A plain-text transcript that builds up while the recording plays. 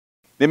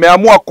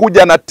nimeamua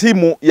kuja na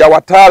timu ya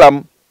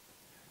wataalamu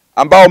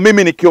ambao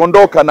mimi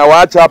nikiondoka na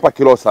waacha hapa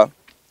Kilosa.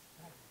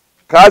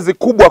 Kazi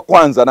kubwa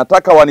kwanza,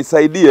 nataka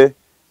wanisaidie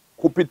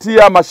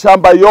kupitia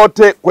mashamba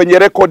yote kwenye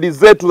rekodi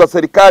zetu za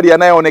serikali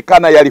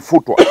yanayoonekana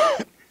yalifutwa.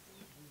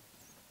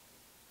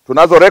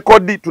 Tunazo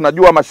rekodi,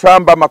 tunajua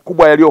mashamba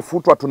makubwa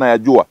yaliyofutwa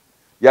tunayajua.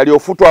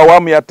 Yaliyofutwa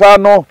awamu ya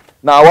 5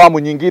 na awamu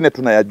nyingine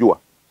tunayajua.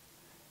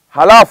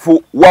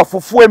 Halafu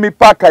wafufue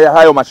mipaka ya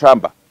hayo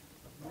mashamba.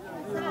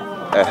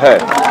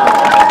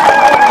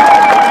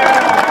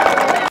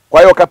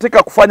 Kwa hiyo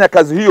katika kufanya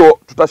kazi hiyo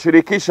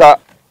tutashirikisha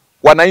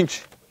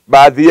wananchi,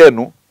 baadhi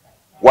yenu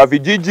wa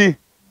vijiji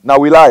na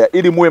wilaya,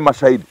 ili muwe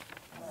mashahidi.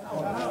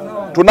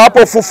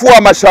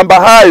 Tunapofufua mashamba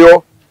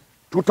hayo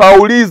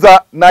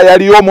tutauliza na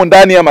yaliyomo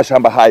ndani ya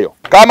mashamba hayo.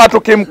 Kama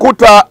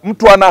tukimkuta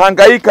mtu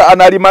anahangaika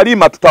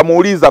analimalima,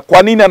 tutamuuliza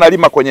kwa nini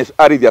analima kwenye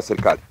ardhi ya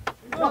serikali.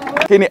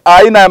 Lakini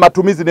aina ya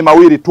matumizi ni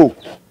mawili tu.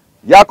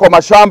 Yako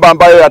mashamba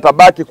ambayo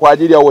yatabaki kwa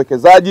ajili ya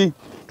uwekezaji,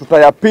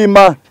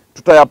 tutayapima,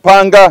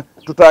 tutayapanga,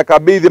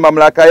 tutayakabidhi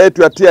mamlaka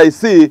yetu ya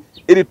TIC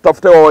ili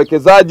tutafute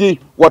wawekezaji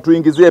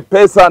watuingizie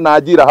pesa na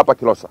ajira hapa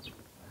Kilosa.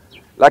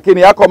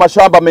 Lakini yako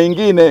mashamba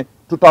mengine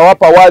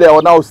tutawapa wale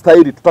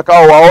wanaostahili,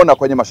 tutakao waona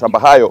kwenye mashamba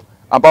hayo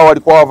ambao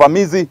walikuwa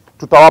wavamizi,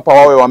 tutawapa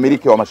wawe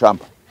wamiliki wa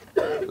mashamba.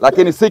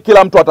 Lakini si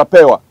kila mtu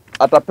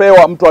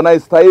atapewa mtu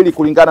anayestahili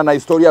kulingana na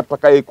historia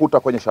tutakayoikuta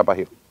kwenye shamba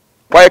hilo.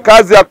 Kwa hiyo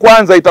kazi ya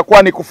kwanza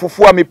itakuwa ni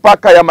kufufua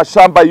mipaka ya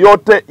mashamba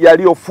yote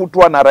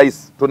yaliyofutwa na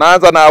Rais.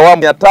 Tunaanza na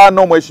awamu ya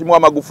 5, Mheshimiwa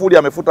Magufuli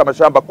amefuta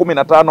mashamba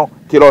 15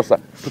 Kilosa.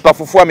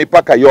 Tutafufua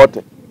mipaka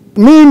yote.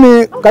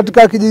 Mimi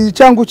katika kijiji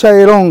changu cha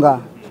Ironga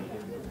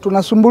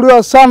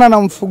tunasumbuliwa sana na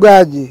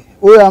mfugaji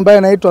huyo ambaye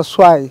anaitwa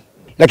Swai.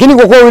 Lakini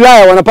kwa kuwa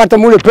wilaya wanapata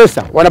mule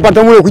pesa,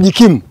 wanapata mule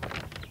kujikimu,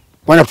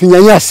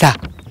 wanatunyanyasa.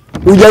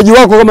 Ujaji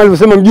wako kama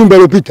alivyosema mjumbe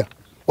aliyopita,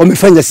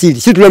 wamefanya siri.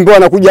 Sisi tuliambiwa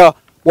anakuja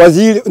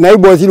waziri,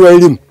 naibu waziri wa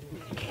elimu.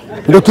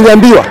 Ndio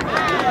tuliambiwa.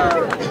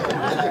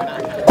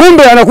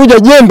 Kumbe anakuja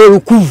jembe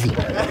lukuvi.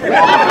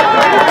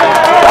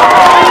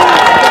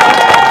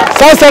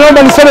 Sasa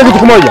naomba niseme kitu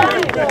kimoja.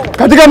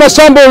 Katika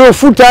mashamba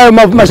yaliyofuta hayo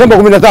mashamba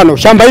 15,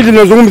 shamba hili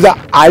linazungumza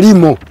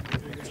alimo.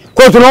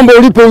 Kwa hiyo tunaomba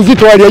ulipe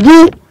uzito wa hali ya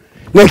juu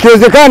na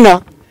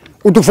ikiwezekana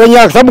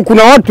utufanyia, kwa sababu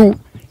kuna watu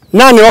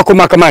 8 wako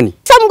mahakamani.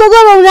 Sasa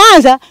mgogoro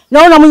unaanza,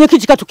 naona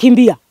mwenyekiti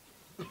katukimbia.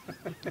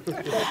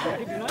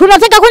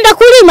 Tunataka kwenda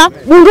kulima,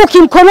 bunduki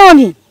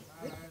mkononi.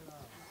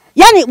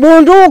 Yaani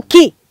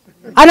bunduki.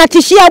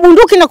 Anatishia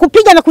bunduki na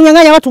kupiga na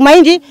kunyang'anya watu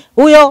mahindi,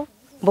 huyo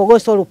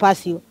Mbogoso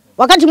Lupasi.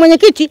 Wakati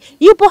mwenyekiti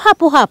yupo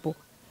hapo hapo.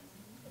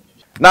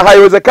 Na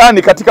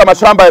haiwezekani katika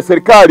mashamba ya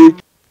serikali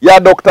ya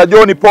Dr.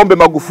 John Pombe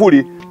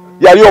Magufuli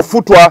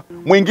yaliyofutwa,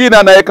 mwingine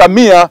anaweka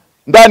 100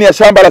 ndani ya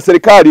shamba la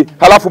serikali,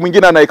 halafu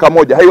mwingine anaweka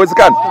 1.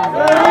 Haiwezekani.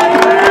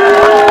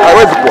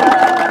 Haiwezi kuwa.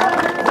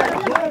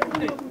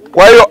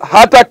 Kwa hiyo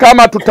hata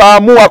kama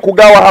tutaamua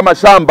kugawa haya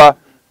mashamba,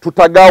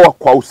 tutagawa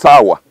kwa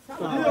usawa.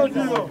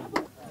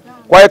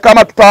 Kwa hiyo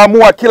kama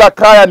tutaamua kila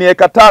kaya ni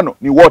eka 5,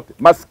 ni wote,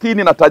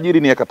 maskini na tajiri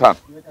ni eka 5.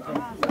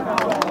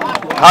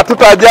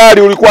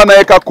 Hatutajali ulikuwa na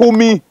eka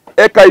 10,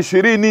 eka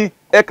 20,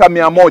 eka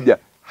 100.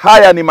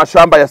 Haya ni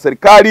mashamba ya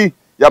serikali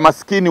ya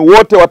maskini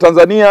wote wa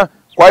Tanzania.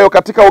 Kwa hiyo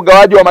katika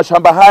ugawaji wa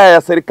mashamba haya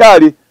ya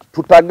serikali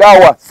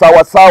tutagawa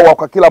sawa sawa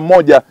kwa kila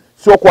mmoja,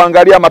 sio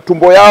kuangalia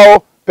matumbo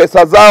yao,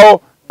 pesa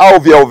zao au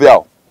vyao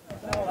vyao.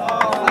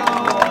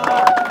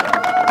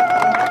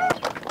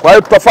 Kwa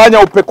hiyo tutafanya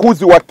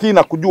upekuzi wa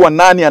kina kujua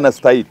nani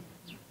anastahili.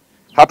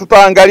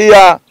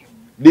 Hatutaangalia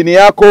dini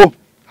yako,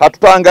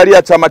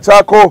 hatutaangalia chama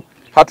chako,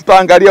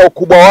 hatutaangalia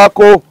ukubwa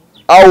wako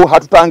au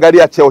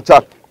hatutaangalia cheo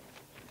chako.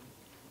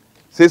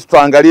 Sisi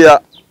tutaangalia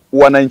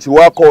wananchi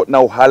wako na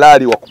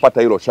uhalali wa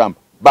kupata hilo shamba.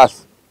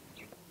 Basi.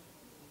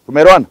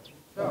 Tumeelewana?